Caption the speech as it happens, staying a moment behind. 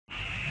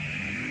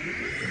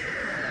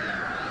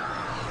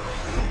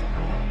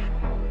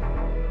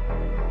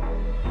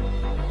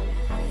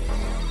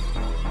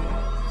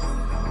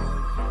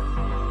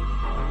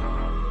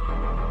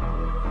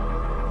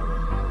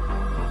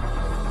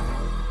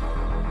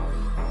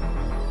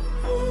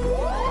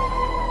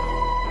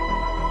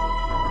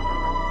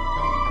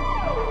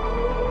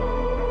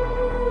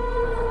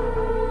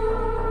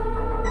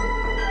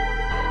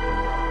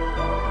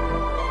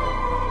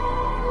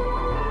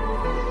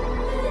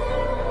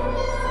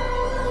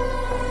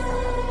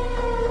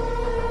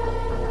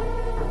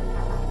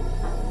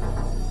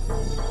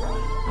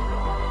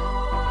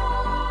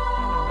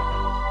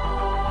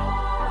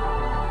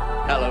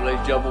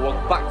and gentlemen,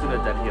 welcome back to the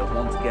Den here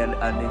once again,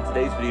 and in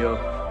today's video,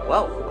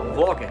 well, I'm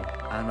vlogging,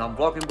 and I'm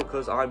vlogging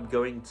because I'm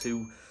going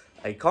to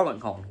a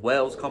Comic Con,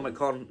 Wales Comic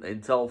Con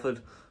in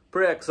Telford.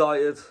 Pretty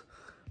excited.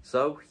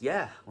 So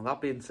yeah, with that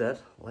being said,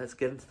 let's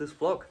get into this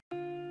vlog.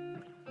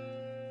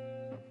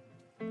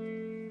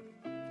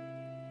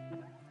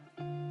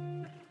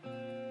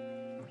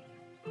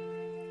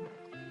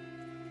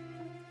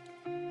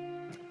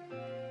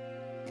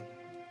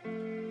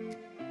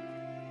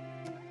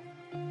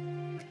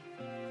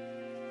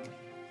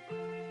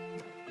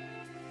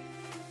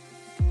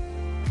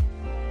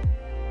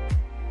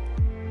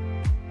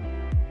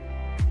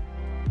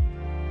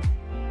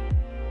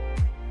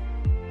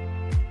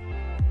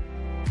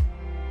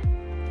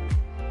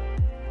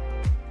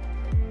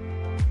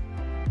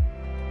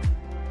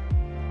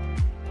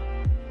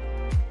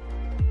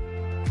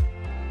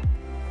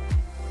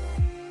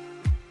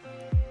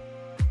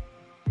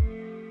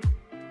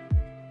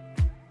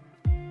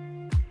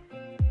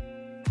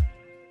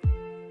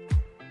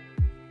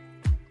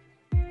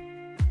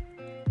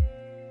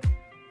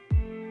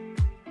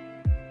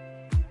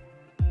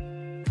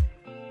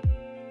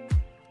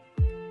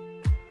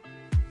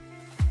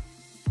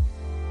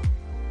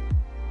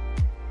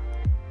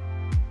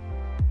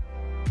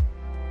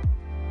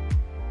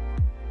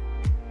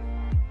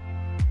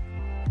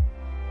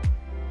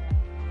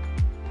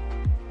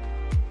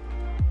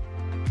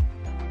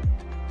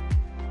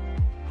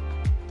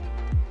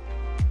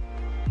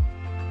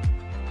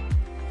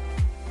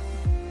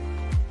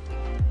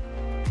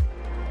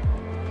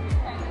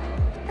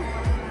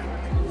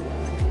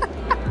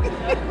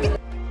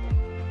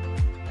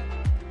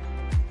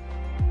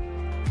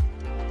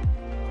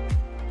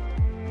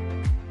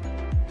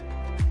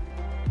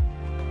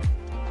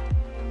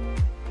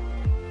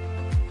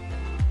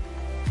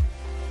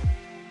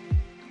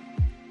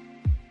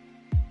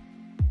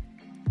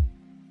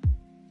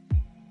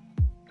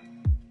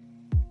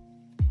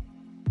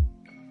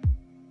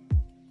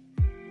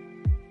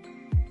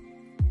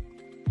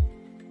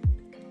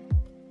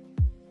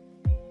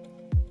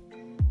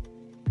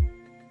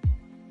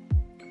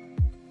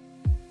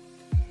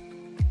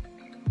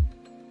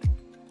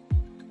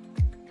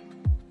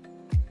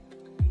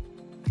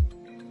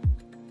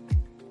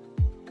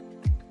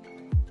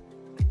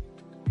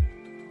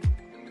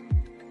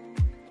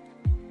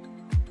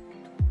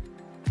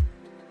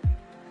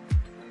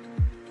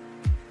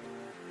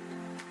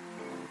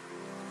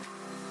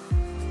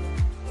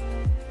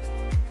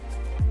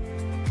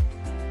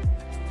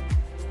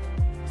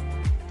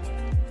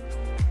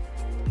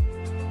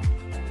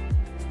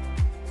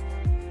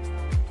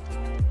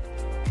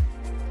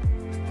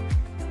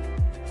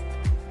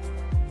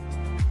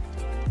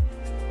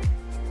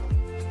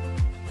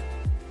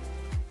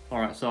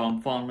 Alright, so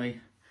I'm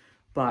finally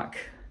back,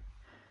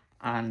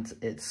 and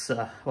it's,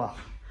 well,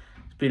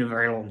 it's been a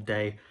very long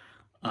day.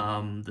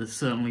 There's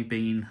certainly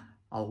been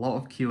a lot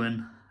of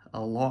queuing, a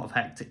lot of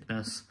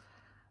hecticness,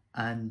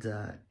 and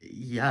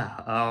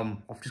yeah,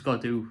 I've just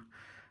got to do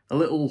a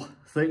little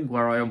thing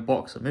where I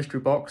unbox a mystery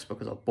box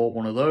because I bought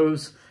one of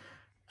those,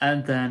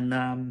 and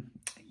then,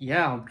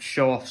 yeah, I'll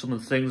show off some of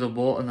the things I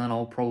bought, and then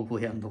I'll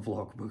probably end the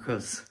vlog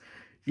because,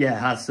 yeah, it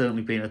has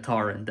certainly been a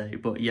tiring day.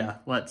 But yeah,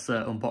 let's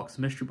unbox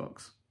the mystery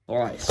box.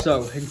 Alright,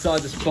 so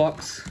inside this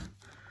box,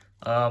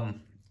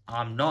 I'm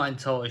not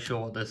entirely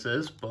sure what this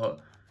is, but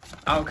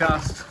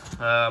Outcast,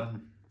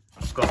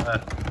 I've got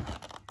a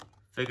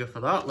figure for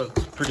that,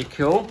 looks pretty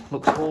cool,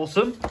 looks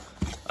awesome.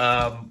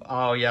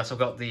 Oh yes, I've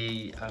got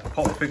the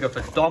pop figure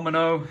for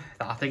Domino,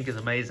 that I think is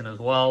amazing as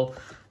well,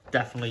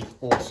 definitely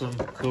awesome,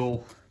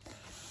 cool.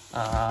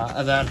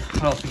 And then,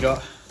 what else we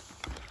got?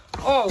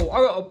 Oh, I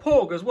got a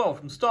Porg as well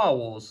from Star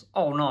Wars,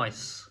 oh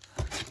nice,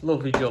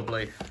 lovely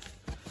jubbly.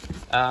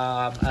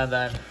 And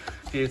then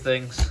a few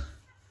things,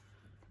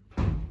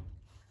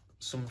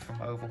 some from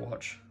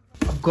Overwatch.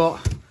 I've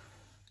got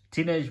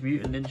Teenage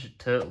Mutant Ninja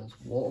Turtles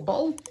water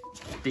bottle,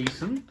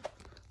 decent.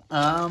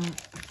 And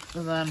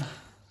then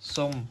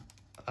some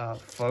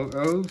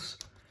photos,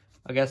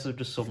 I guess of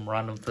just some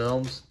random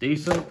films,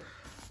 decent.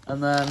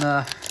 And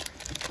then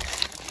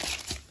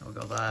we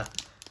got there,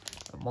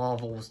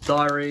 Marvel's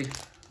Diary,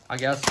 I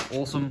guess,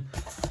 awesome.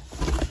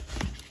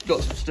 Got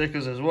some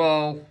stickers as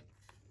well.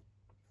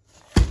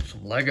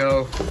 Some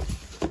Lego.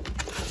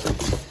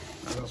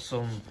 I got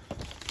some,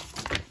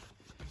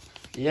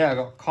 yeah, I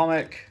got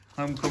comic,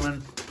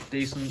 Homecoming,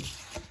 decent.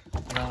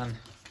 And then,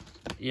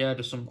 yeah,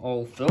 just some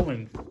old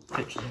filming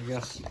pictures, I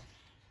guess.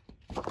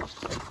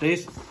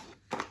 Decent.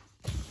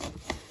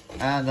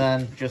 And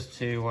then, just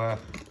to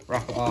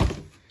wrap it up,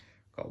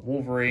 got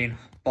Wolverine,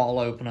 bottle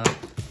opener,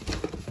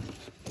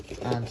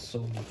 and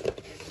some,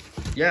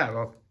 yeah, I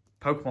got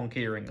Pokemon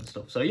keyring and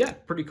stuff. So yeah,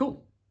 pretty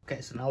cool. Okay,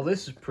 so now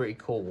this is pretty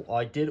cool.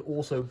 I did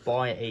also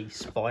buy a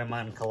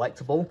Spider-Man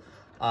collectible,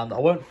 and I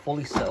won't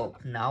fully set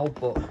up now,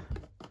 but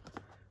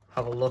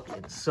have a look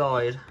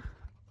inside.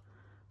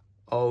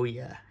 Oh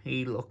yeah,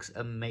 he looks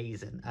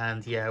amazing.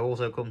 And yeah, it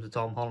also comes with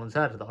Tom Holland's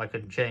head that I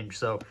couldn't change,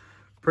 so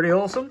pretty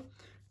awesome.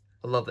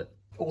 I love it.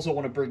 Also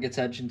want to bring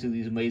attention to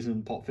these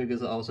amazing pop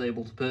figures that I was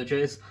able to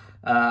purchase.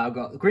 I've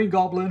got the Green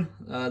Goblin,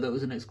 that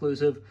was an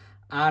exclusive,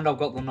 and I've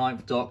got the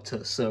Ninth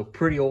Doctor, so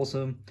pretty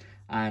awesome,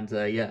 and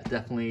yeah,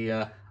 definitely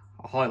a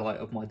highlight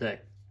of my day.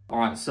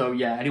 Alright, so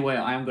yeah, anyway,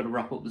 I am going to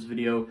wrap up this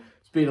video.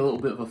 It's been a little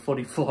bit of a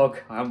funny vlog.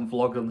 I haven't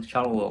vlogged on this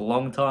channel in a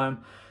long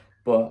time,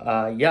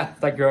 but yeah,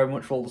 thank you very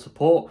much for all the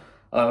support.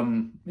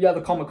 Yeah,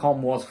 the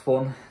Comic-Con was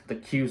fun. The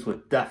queues were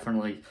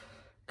definitely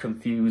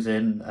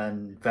confusing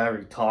and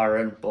very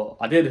tiring, but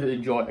I did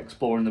enjoy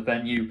exploring the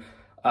venue.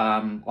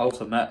 I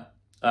also met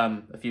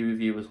a few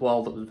of you as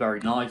well. That was very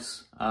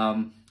nice.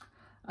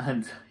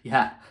 And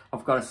yeah,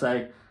 I've got to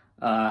say,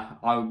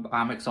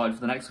 I'm excited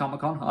for the next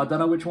Comic-Con. I don't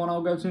know which one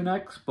I'll go to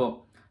next, but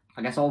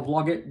I guess I'll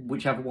vlog it,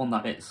 whichever one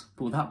that is.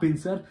 But with that being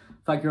said,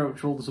 thank you very much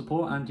for all the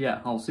support, and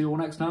yeah, I'll see you all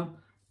next time.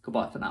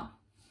 Goodbye for now.